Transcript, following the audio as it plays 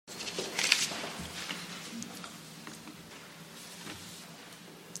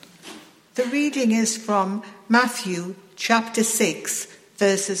The reading is from Matthew chapter 6,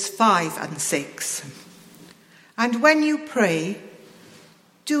 verses 5 and 6. And when you pray,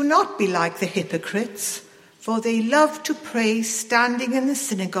 do not be like the hypocrites, for they love to pray standing in the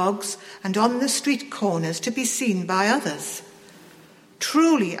synagogues and on the street corners to be seen by others.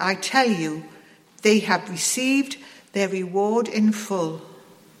 Truly, I tell you, they have received their reward in full.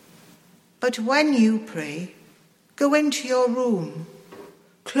 But when you pray, go into your room,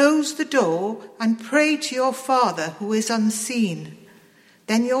 close the door and pray to your Father who is unseen.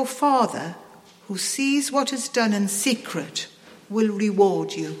 Then your Father, who sees what is done in secret, will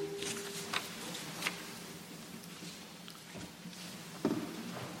reward you.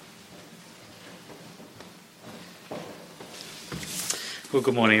 Well,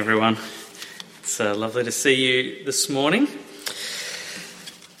 good morning, everyone. It's lovely to see you this morning.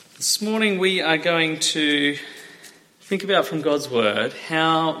 This morning we are going to think about from God's Word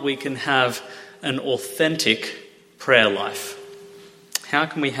how we can have an authentic prayer life. How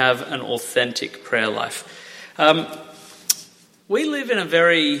can we have an authentic prayer life? We live in a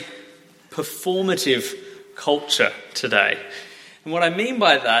very performative culture today. And what I mean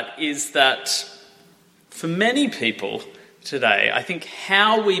by that is that for many people today, I think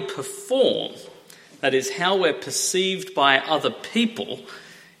how we perform, that is, how we're perceived by other people,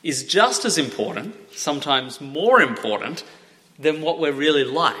 is just as important, sometimes more important, than what we're really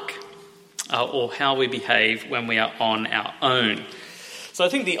like, or how we behave when we are on our own. So I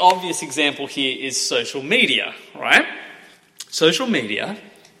think the obvious example here is social media, right? Social media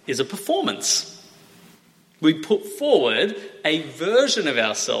is a performance. We put forward a version of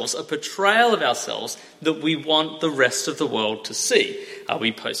ourselves, a portrayal of ourselves that we want the rest of the world to see.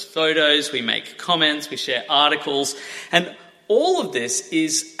 We post photos, we make comments, we share articles, and all of this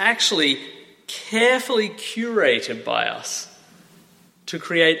is actually carefully curated by us to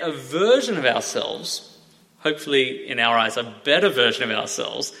create a version of ourselves, hopefully in our eyes a better version of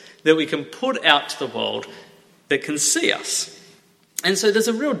ourselves, that we can put out to the world that can see us. And so there's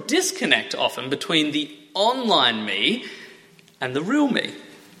a real disconnect often between the online me and the real me.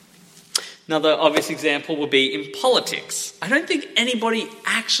 Another obvious example would be in politics. I don't think anybody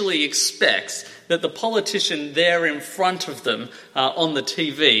actually expects that the politician there in front of them on the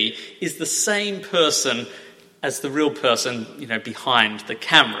TV is the same person as the real person, behind the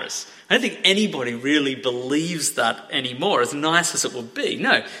cameras. I don't think anybody really believes that anymore, as nice as it would be.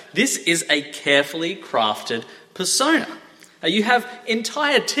 No, this is a carefully crafted persona. You have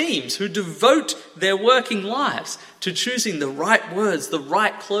entire teams who devote their working lives to choosing the right words, the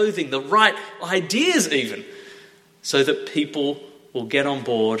right clothing, the right ideas even, so that people will get on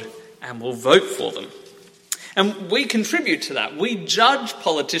board and will vote for them. And we contribute to that. We judge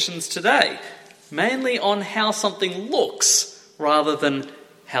politicians today mainly on how something looks rather than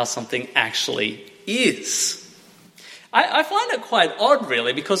how something actually is. I find it quite odd,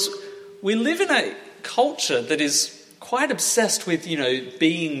 really, because we live in a culture that is quite obsessed with,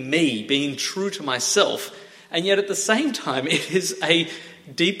 being me, being true to myself, and yet at the same time it is a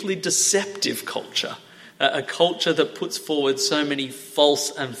deeply deceptive culture, a culture that puts forward so many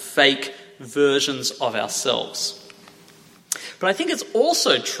false and fake versions of ourselves. But I think it's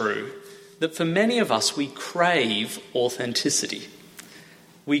also true that for many of us we crave authenticity.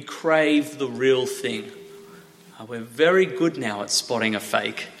 We crave the real thing. We're very good now at spotting a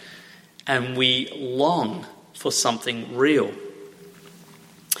fake, and we long for something real.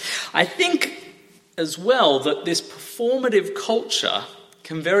 I think as well that this performative culture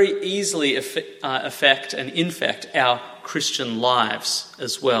can very easily affect and infect our Christian lives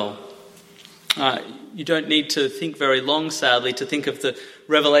as well. You don't need to think very long, sadly, to think of the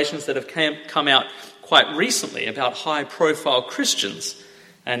revelations that have come out quite recently about high-profile Christians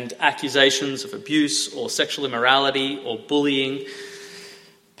and accusations of abuse or sexual immorality or bullying.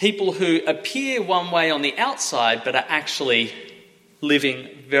 People who appear one way on the outside but are actually living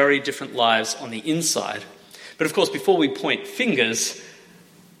very different lives on the inside. But of course, before we point fingers,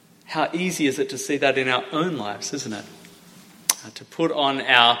 how easy is it to see that in our own lives, isn't it? To put on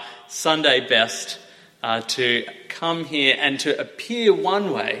our Sunday best, to come here and to appear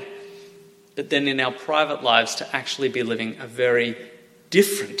one way, but then in our private lives to actually be living a very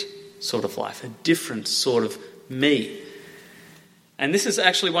different sort of life, a different sort of me. And this is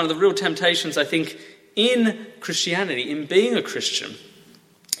actually one of the real temptations, I think, in Christianity, in being a Christian,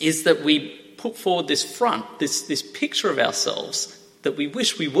 is that we put forward this front, this picture of ourselves that we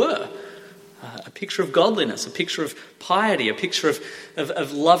wish we were. A picture of godliness, a picture of piety, a picture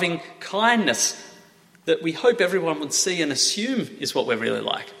of loving kindness that we hope everyone would see and assume is what we're really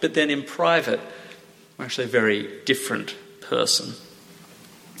like. But then in private, we're actually a very different person.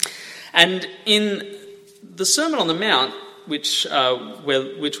 And in the Sermon on the Mount, which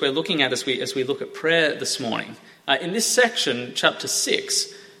we're looking at as we look at prayer this morning, in this section, chapter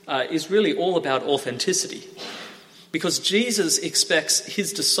 6, is really all about authenticity. Because Jesus expects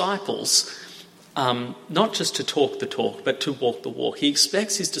his disciples not just to talk the talk, but to walk the walk. He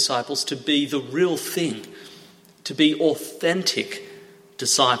expects his disciples to be the real thing, to be authentic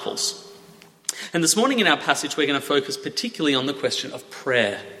disciples. And this morning in our passage, we're going to focus particularly on the question of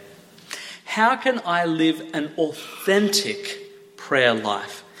prayer. How can I live an authentic prayer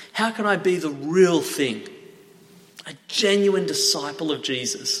life? How can I be the real thing, a genuine disciple of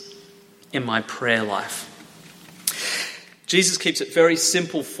Jesus in my prayer life? Jesus keeps it very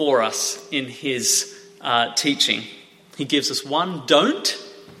simple for us in his teaching. He gives us one don't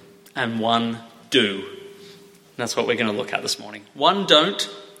and one do. That's what we're going to look at this morning. One don't,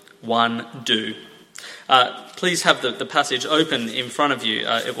 one do. Please have the passage open in front of you.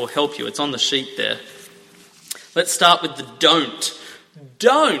 It will help you. It's on the sheet there. Let's start with the don't.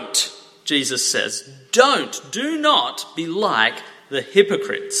 Don't, Jesus says, do not be like the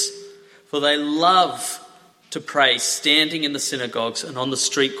hypocrites, for they love to pray standing in the synagogues and on the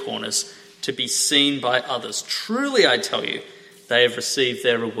street corners to be seen by others. Truly, I tell you, they have received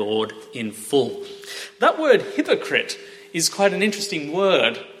their reward in full. That word hypocrite is quite an interesting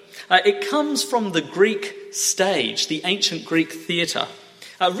word. It comes from the Greek stage, the ancient Greek theatre.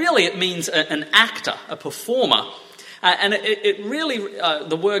 Really, it means an actor, a performer. And it really,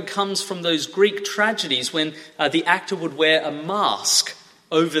 the word comes from those Greek tragedies when the actor would wear a mask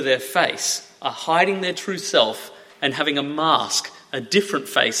over their face, hiding their true self and having a mask, a different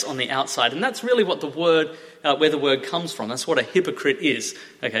face on the outside. And that's really what the word, where the word comes from. That's what a hypocrite is.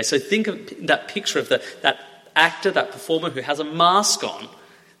 Okay, so think of that picture of that actor, that performer who has a mask on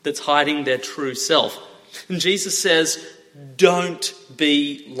that's hiding their true self. And Jesus says, don't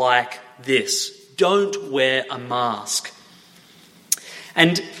be like this. Don't wear a mask.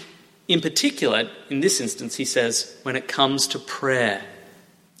 And in particular, in this instance, he says, when it comes to prayer.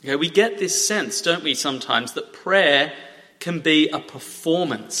 Okay, we get this sense, don't we, sometimes, that prayer can be a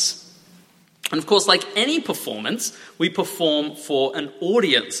performance. And of course, like any performance, we perform for an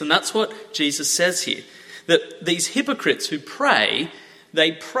audience. And that's what Jesus says here. That these hypocrites who pray,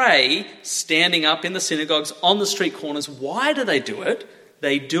 they pray standing up in the synagogues, on the street corners. Why do they do it?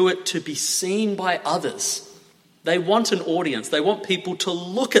 They do it to be seen by others. They want an audience. They want people to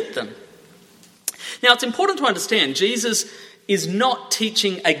look at them. Now, it's important to understand, Jesus is not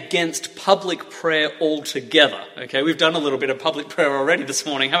teaching against public prayer altogether. Okay, we've done a little bit of public prayer already this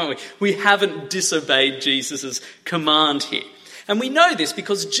morning, haven't we? We haven't disobeyed Jesus' command here. And we know this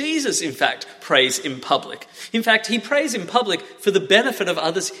because Jesus, in fact, prays in public. In fact, he prays in public for the benefit of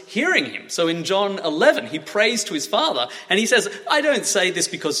others hearing him. So in John 11, he prays to his Father and he says, I don't say this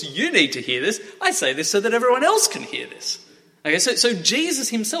because you need to hear this. I say this so that everyone else can hear this. Okay, so Jesus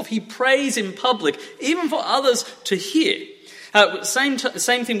himself, he prays in public, even for others to hear. Same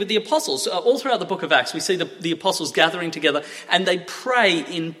thing with the apostles. All throughout the book of Acts, we see the apostles gathering together and they pray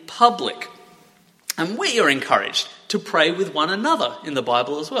in public. And we are encouraged to pray with one another in the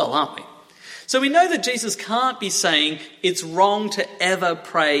Bible as well, aren't we? So we know that Jesus can't be saying it's wrong to ever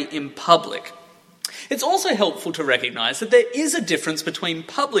pray in public. It's also helpful to recognise that there is a difference between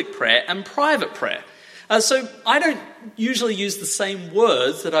public prayer and private prayer. So I don't usually use the same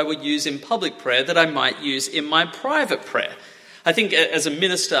words that I would use in public prayer that I might use in my private prayer. I think as a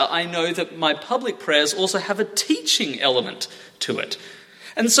minister, I know that my public prayers also have a teaching element to it.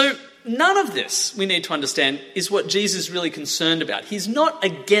 And so none of this, we need to understand, is what Jesus is really concerned about. He's not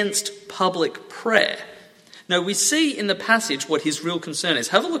against public prayer. No, we see in the passage what his real concern is.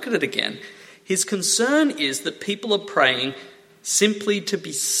 Have a look at it again. His concern is that people are praying simply to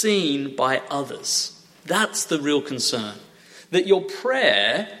be seen by others. That's the real concern. That your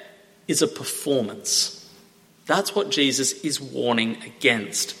prayer is a performance. That's what Jesus is warning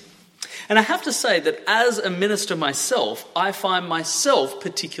against. And I have to say that as a minister myself, I find myself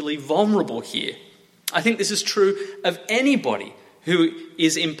particularly vulnerable here. I think this is true of anybody who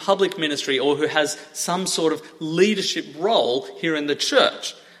is in public ministry or who has some sort of leadership role here in the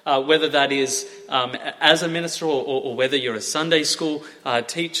church, whether that is as a minister or whether you're a Sunday school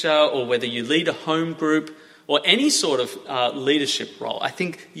teacher or whether you lead a home group or any sort of leadership role. I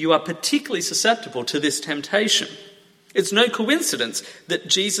think you are particularly susceptible to this temptation. It's no coincidence that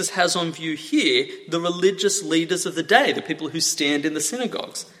Jesus has on view here the religious leaders of the day, the people who stand in the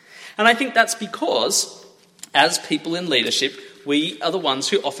synagogues. And I think that's because, as people in leadership, we are the ones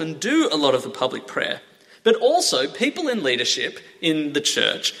who often do a lot of the public prayer. But also, people in leadership in the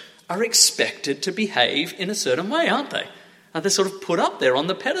church are expected to behave in a certain way, aren't they? They're sort of put up there on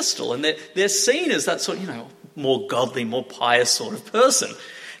the pedestal, and they're seen as that sort of, more godly, more pious sort of person.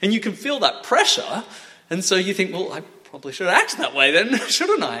 And you can feel that pressure, and so you think, well, I probably should act that way then,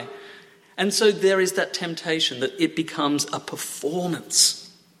 shouldn't I? And so there is that temptation that it becomes a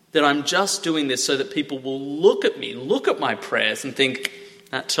performance, that I'm just doing this so that people will look at me, look at my prayers and think,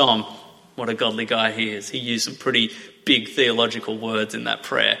 that Tom, what a godly guy he is. He used some pretty big theological words in that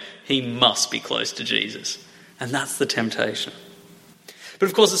prayer. He must be close to Jesus. And that's the temptation. But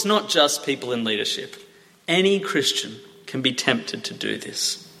of course, it's not just people in leadership. Any Christian can be tempted to do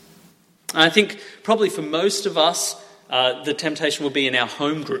this. And I think probably for most of us, the temptation will be in our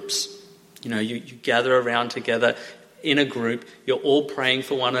home groups. You gather around together in a group. You're all praying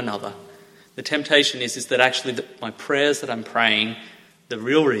for one another. The temptation is that actually my prayers that I'm praying, the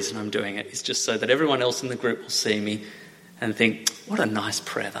real reason I'm doing it is just so that everyone else in the group will see me and think, what a nice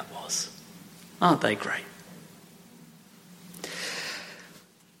prayer that was. Aren't they great?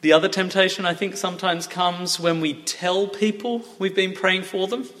 The other temptation, I think, sometimes comes when we tell people we've been praying for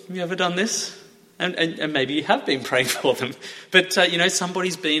them. Have you ever done this? And maybe you have been praying for them. But,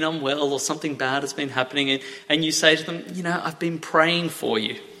 somebody's been unwell or something bad has been happening, and you say to them, I've been praying for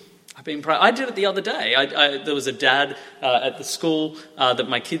you. I did it the other day. There was a dad at the school that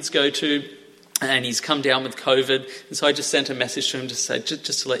my kids go to, and he's come down with COVID. And so I just sent a message to him to say,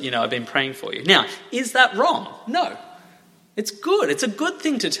 just to let you know, I've been praying for you. Now, is that wrong? No. It's good. It's a good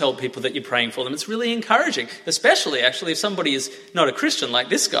thing to tell people that you're praying for them. It's really encouraging, especially actually if somebody is not a Christian like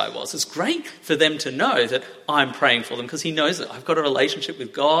this guy was. It's great for them to know that I'm praying for them because he knows that I've got a relationship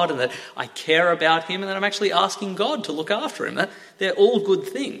with God and that I care about him and that I'm actually asking God to look after him. They're all good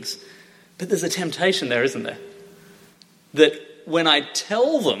things. But there's a temptation there, isn't there? That when I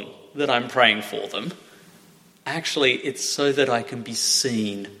tell them that I'm praying for them, actually it's so that I can be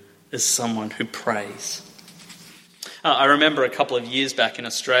seen as someone who prays. I remember a couple of years back in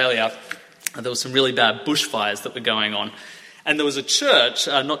Australia, there were some really bad bushfires that were going on. And there was a church,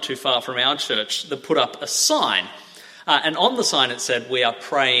 not too far from our church, that put up a sign. And on the sign it said, "We are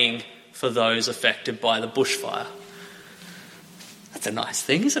praying for those affected by the bushfire." That's a nice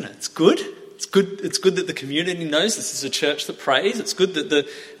thing, isn't it? It's good. It's good that the community knows this is a church that prays. It's good that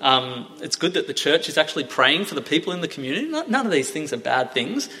the church is actually praying for the people in the community. None of these things are bad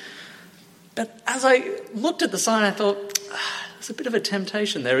things. But as I looked at the sign, I thought, there's a bit of a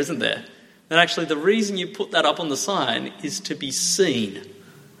temptation there, isn't there? That actually the reason you put that up on the sign is to be seen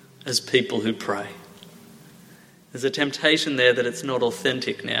as people who pray. There's a temptation there that it's not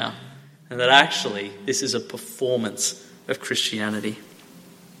authentic now, and that actually this is a performance of Christianity.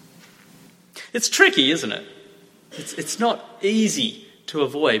 It's tricky, isn't it? It's not easy to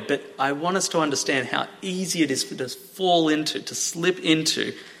avoid, but I want us to understand how easy it is for us to slip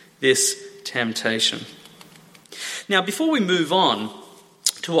into this temptation. Now, before we move on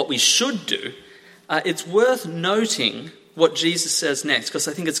to what we should do, it's worth noting what Jesus says next, because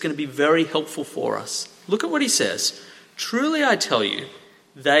I think it's going to be very helpful for us. Look at what he says. "Truly I tell you,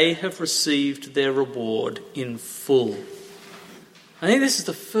 they have received their reward in full." I think this is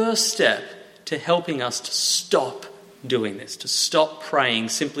the first step to helping us to stop doing this, to stop praying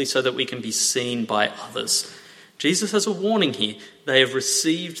simply so that we can be seen by others. Jesus has a warning here. They have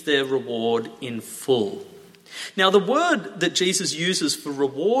received their reward in full. Now, the word that Jesus uses for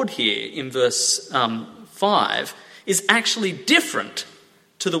reward here in verse 5 is actually different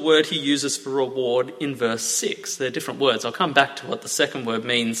to the word he uses for reward in verse 6. They're different words. I'll come back to what the second word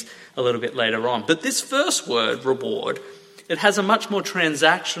means a little bit later on. But this first word, reward, it has a much more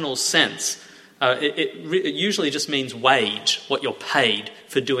transactional sense. It usually just means wage, what you're paid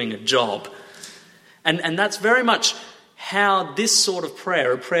for doing a job. And that's very much how this sort of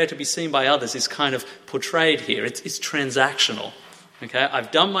prayer, a prayer to be seen by others, is kind of portrayed here. It's transactional. Okay, I've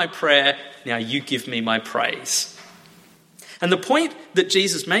done my prayer, now you give me my praise. And the point that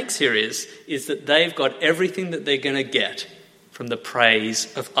Jesus makes here is that they've got everything that they're going to get from the praise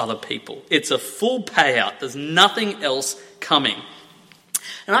of other people. It's a full payout. There's nothing else coming.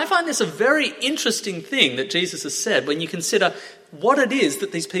 And I find this a very interesting thing that Jesus has said when you consider what it is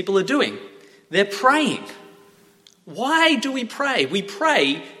that these people are doing. They're praying. Why do we pray? We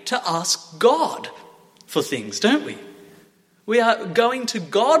pray to ask God for things, don't we? We are going to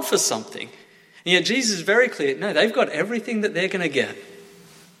God for something. And yet Jesus is very clear. No, they've got everything that they're going to get.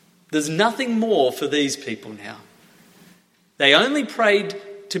 There's nothing more for these people now. They only prayed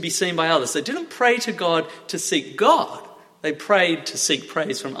to be seen by others. They didn't pray to God to seek God. They prayed to seek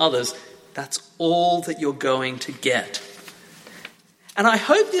praise from others. That's all that you're going to get. And I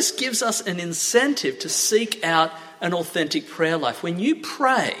hope this gives us an incentive to seek out an authentic prayer life. When you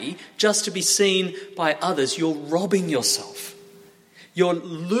pray just to be seen by others, you're robbing yourself. You're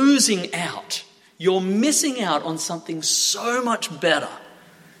losing out. You're missing out on something so much better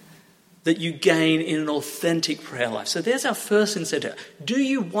that you gain in an authentic prayer life. So there's our first incentive. Do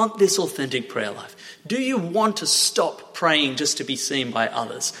you want this authentic prayer life? Do you want to stop praying just to be seen by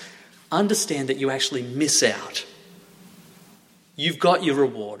others? Understand that you actually miss out. You've got your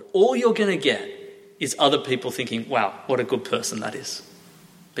reward. All you're going to get is other people thinking, wow, what a good person that is.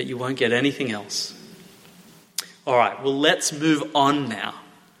 But you won't get anything else. All right, well, let's move on now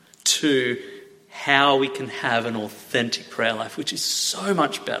to how we can have an authentic prayer life, which is so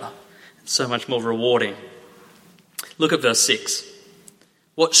much better. So much more rewarding. Look at verse 6.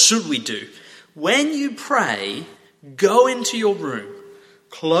 What should we do? When you pray, go into your room,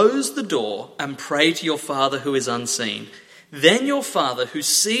 close the door, and pray to your Father who is unseen. Then your Father, who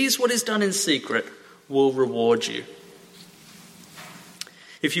sees what is done in secret, will reward you.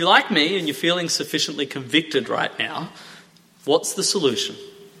 If you're like me and you're feeling sufficiently convicted right now, what's the solution?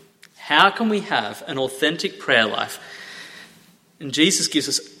 How can we have an authentic prayer life? And Jesus gives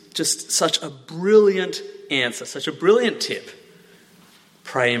us just such a brilliant answer, such a brilliant tip.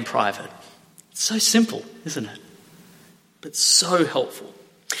 Pray in private. It's so simple, isn't it? But so helpful.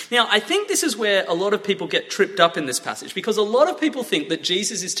 Now, I think this is where a lot of people get tripped up in this passage, because a lot of people think that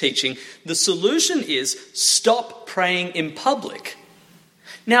Jesus is teaching the solution is stop praying in public.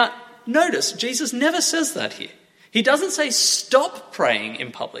 Now, notice, Jesus never says that here. He doesn't say stop praying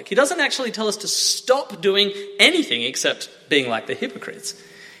in public. He doesn't actually tell us to stop doing anything except being like the hypocrites.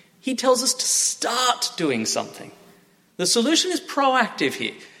 He tells us to start doing something. The solution is proactive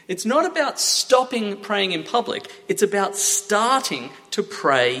here. It's not about stopping praying in public. It's about starting to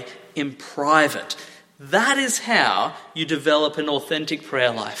pray in private. That is how you develop an authentic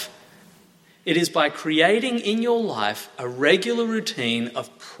prayer life. It is by creating in your life a regular routine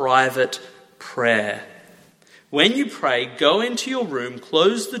of private prayer. When you pray, go into your room,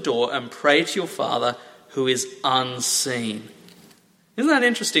 close the door, and pray to your Father who is unseen. Isn't that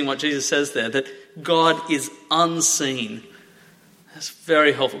interesting what Jesus says there, that God is unseen? That's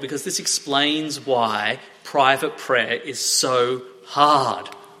very helpful because this explains why private prayer is so hard.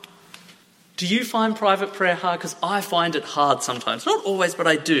 Do you find private prayer hard? Because I find it hard sometimes. Not always, but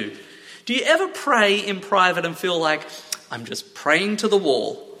I do. Do you ever pray in private and feel like, I'm just praying to the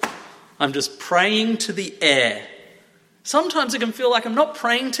wall? I'm just praying to the air. Sometimes it can feel like I'm not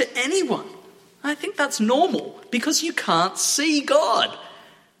praying to anyone. I think that's normal because you can't see God.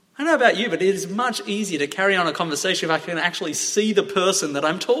 I don't know about you, but it is much easier to carry on a conversation if I can actually see the person that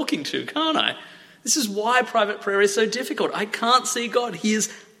I'm talking to, can't I? This is why private prayer is so difficult. I can't see God. He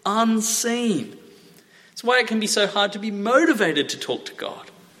is unseen. It's why it can be so hard to be motivated to talk to God.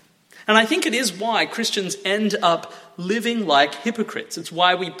 And I think it is why Christians end up living like hypocrites. It's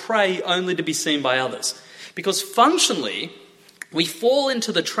why we pray only to be seen by others. Because functionally, we fall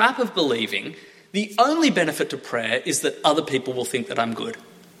into the trap of believing the only benefit to prayer is that other people will think that I'm good.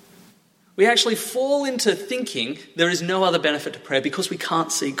 We actually fall into thinking there is no other benefit to prayer because we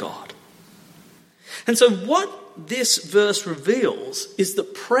can't see God. And so what this verse reveals is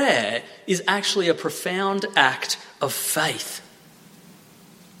that prayer is actually a profound act of faith.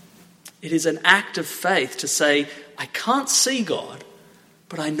 It is an act of faith to say, I can't see God,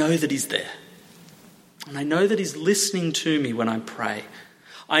 but I know that He's there. And I know that He's listening to me when I pray.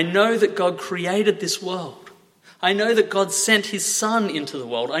 I know that God created this world. I know that God sent His Son into the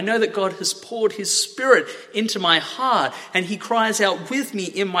world. I know that God has poured His Spirit into my heart and He cries out with me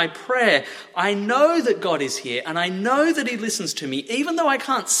in my prayer. I know that God is here and I know that He listens to me. Even though I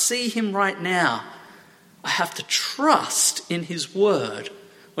can't see Him right now, I have to trust in His word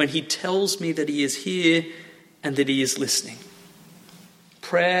when He tells me that He is here and that He is listening.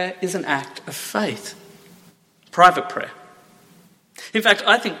 Prayer is an act of faith. Private prayer. In fact,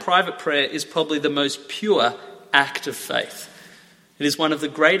 I think private prayer is probably the most pure act of faith. It is one of the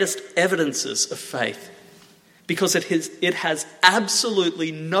greatest evidences of faith because it has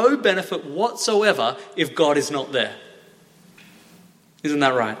absolutely no benefit whatsoever if God is not there. Isn't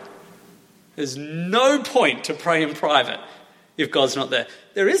that right? There's no point to pray in private if God's not there.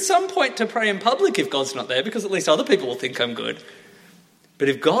 There is some point to pray in public if God's not there because at least other people will think I'm good. But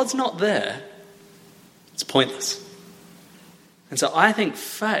if God's not there, it's pointless. And so I think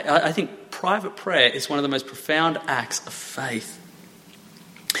private prayer is one of the most profound acts of faith.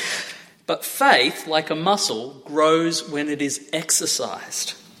 But faith, like a muscle, grows when it is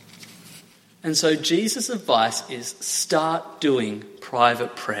exercised. And so Jesus' advice is start doing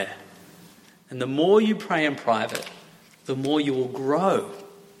private prayer. And the more you pray in private, the more you will grow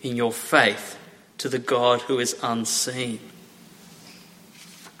in your faith to the God who is unseen.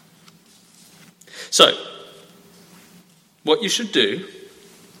 So, what you should do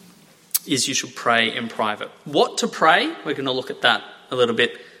is you should pray in private. What to pray? We're going to look at that a little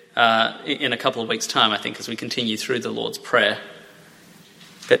bit in a couple of weeks' time, I think, as we continue through the Lord's Prayer.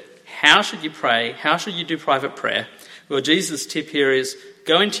 But how should you pray? How should you do private prayer? Well, Jesus' tip here is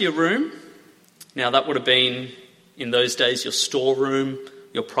go into your room. Now, that would have been, in those days, your storeroom,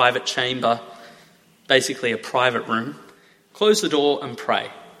 your private chamber, basically a private room. Close the door and pray.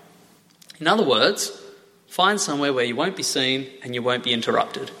 In other words, find somewhere where you won't be seen and you won't be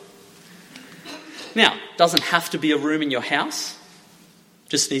interrupted. Now, it doesn't have to be a room in your house. It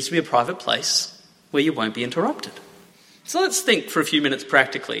just needs to be a private place where you won't be interrupted. So let's think for a few minutes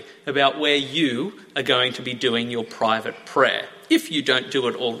practically about where you are going to be doing your private prayer, if you don't do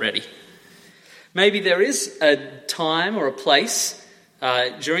it already. Maybe there is a time or a place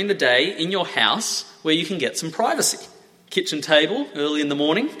during the day in your house where you can get some privacy. Kitchen table early in the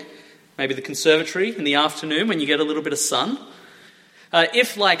morning, maybe the conservatory in the afternoon when you get a little bit of sun.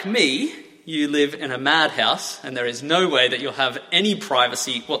 If, like me, you live in a madhouse and there is no way that you'll have any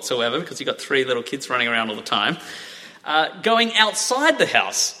privacy whatsoever because you've got 3 little kids running around all the time, going outside the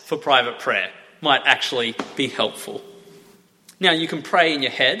house for private prayer might actually be helpful. Now, you can pray in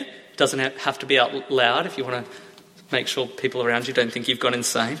your head. It doesn't have to be out loud if you want to make sure people around you don't think you've gone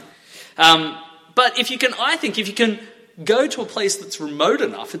insane. But if you can go to a place that's remote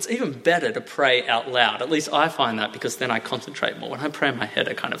enough, it's even better to pray out loud. At least I find that, because then I concentrate more. When I pray in my head,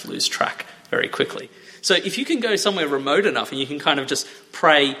 I kind of lose track very quickly. So if you can go somewhere remote enough and you can kind of just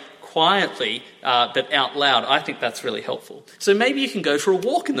pray quietly but out loud, I think that's really helpful. So maybe you can go for a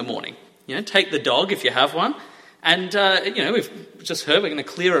walk in the morning. Take the dog if you have one. And, we've just heard we're going to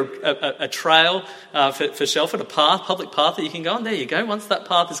clear a trail for Shelford, a path, public path that you can go on. There you go. Once that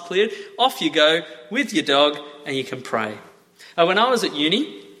path is cleared, off you go with your dog and you can pray. When I was at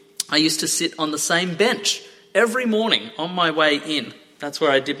uni, I used to sit on the same bench every morning on my way in. That's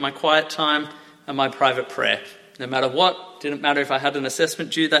where I did my quiet time and my private prayer. No matter what, didn't matter if I had an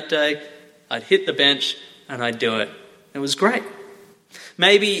assessment due that day, I'd hit the bench and I'd do it. It was great.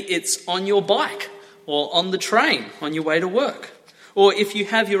 Maybe it's on your bike or on the train on your way to work. Or if you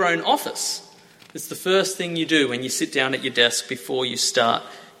have your own office, it's the first thing you do when you sit down at your desk before you start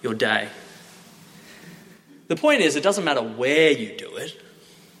your day. The point is, it doesn't matter where you do it,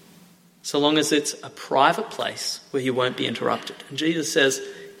 so long as it's a private place where you won't be interrupted. And Jesus says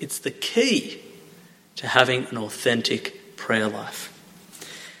it's the key to having an authentic prayer life.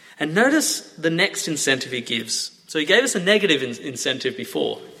 And notice the next incentive he gives. So he gave us a negative incentive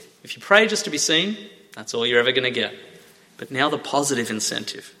before. If you pray just to be seen, that's all you're ever going to get. But now the positive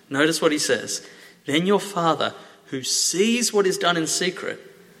incentive. Notice what he says. Then your Father, who sees what is done in secret,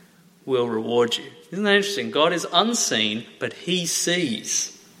 will reward you. Isn't that interesting? God is unseen, but he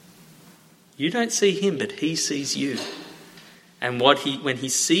sees. You don't see him, but he sees you. And when he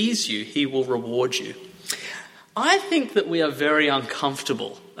sees you, he will reward you. I think that we are very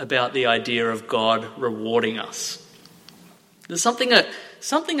uncomfortable about the idea of God rewarding us. There's something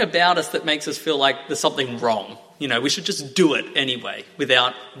about us that makes us feel like there's something wrong. We should just do it anyway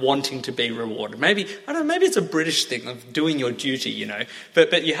without wanting to be rewarded. Maybe it's a British thing of doing your duty,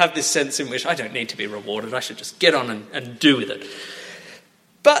 But you have this sense in which I don't need to be rewarded. I should just get on and do with it.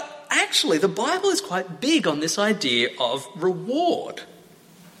 But actually, the Bible is quite big on this idea of reward,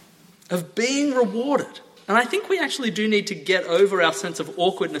 of being rewarded. And I think we actually do need to get over our sense of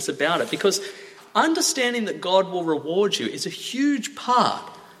awkwardness about it, because understanding that God will reward you is a huge part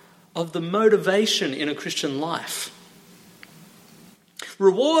of the motivation in a Christian life.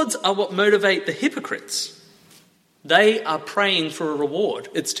 Rewards are what motivate the hypocrites. They are praying for a reward.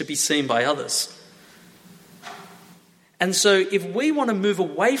 It's to be seen by others. And so if we want to move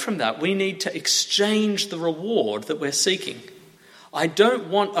away from that, we need to exchange the reward that we're seeking. I don't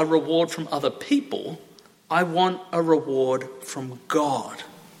want a reward from other people. I want a reward from God.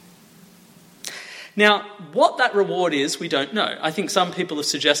 Now, what that reward is, we don't know. I think some people have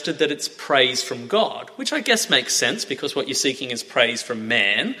suggested that it's praise from God, which I guess makes sense because what you're seeking is praise from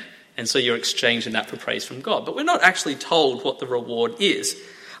man, and so you're exchanging that for praise from God. But we're not actually told what the reward is.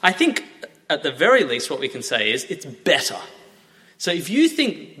 I think, at the very least, what we can say is it's better. So if you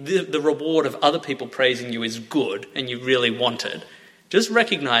think the reward of other people praising you is good and you really want it, just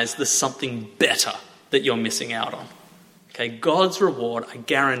recognise there's something better that you're missing out on. Okay, God's reward, I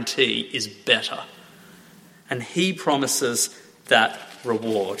guarantee, is better. And he promises that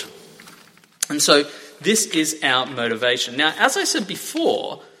reward. And so this is our motivation. Now, as I said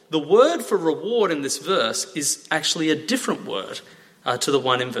before, the word for reward in this verse is actually a different word to the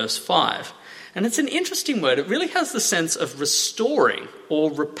one in verse 5. And it's an interesting word. It really has the sense of restoring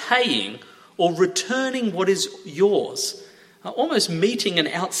or repaying or returning what is yours, almost meeting an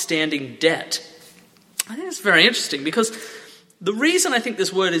outstanding debt. I think it's very interesting because the reason I think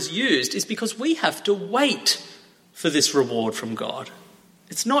this word is used is because we have to wait for this reward from God.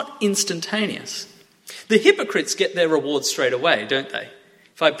 It's not instantaneous. The hypocrites get their reward straight away, don't they?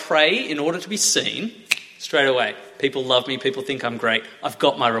 If I pray in order to be seen, straight away, people love me, people think I'm great, I've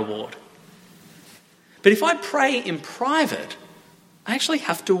got my reward. But if I pray in private, I actually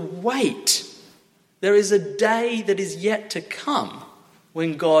have to wait. There is a day that is yet to come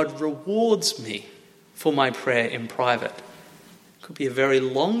when God rewards me for my prayer in private. It could be a very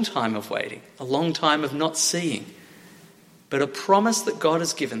long time of waiting, a long time of not seeing, but a promise that God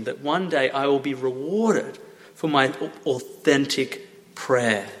has given that one day I will be rewarded for my authentic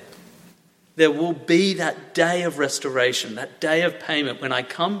prayer. There will be that day of restoration, that day of payment when I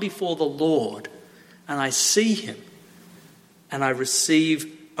come before the Lord and I see him and I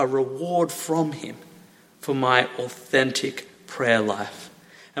receive a reward from him for my authentic prayer life.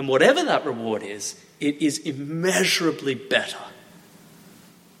 And whatever that reward is, it is immeasurably better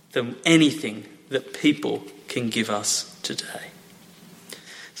than anything that people can give us today.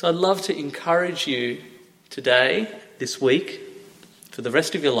 So I'd love to encourage you today, this week, for the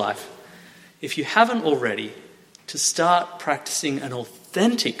rest of your life, if you haven't already, to start practicing an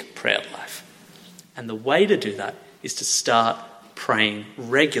authentic prayer life. And the way to do that is to start praying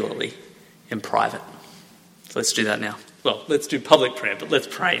regularly in private. So let's do that now. Well, let's do public prayer, but let's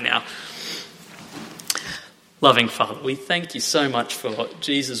pray now. Loving Father, we thank you so much for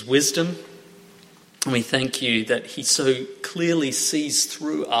Jesus' wisdom. And we thank you that he so clearly sees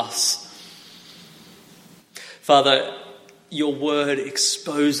through us. Father, your word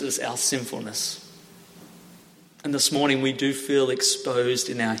exposes our sinfulness. And this morning we do feel exposed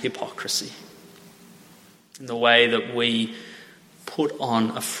in our hypocrisy, in the way that we put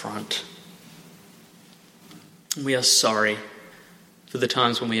on a front. And we are sorry for the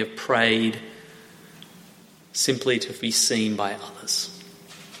times when we have prayed simply to be seen by others.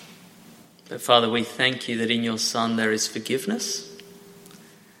 But Father, we thank you that in your Son there is forgiveness,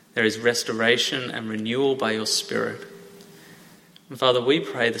 there is restoration and renewal by your Spirit. And Father, we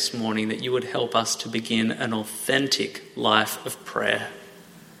pray this morning that you would help us to begin an authentic life of prayer.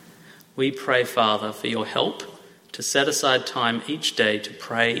 We pray, Father, for your help to set aside time each day to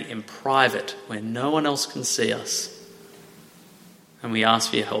pray in private where no one else can see us. And we ask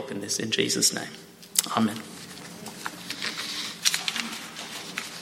for your help in this in Jesus' name. Amen.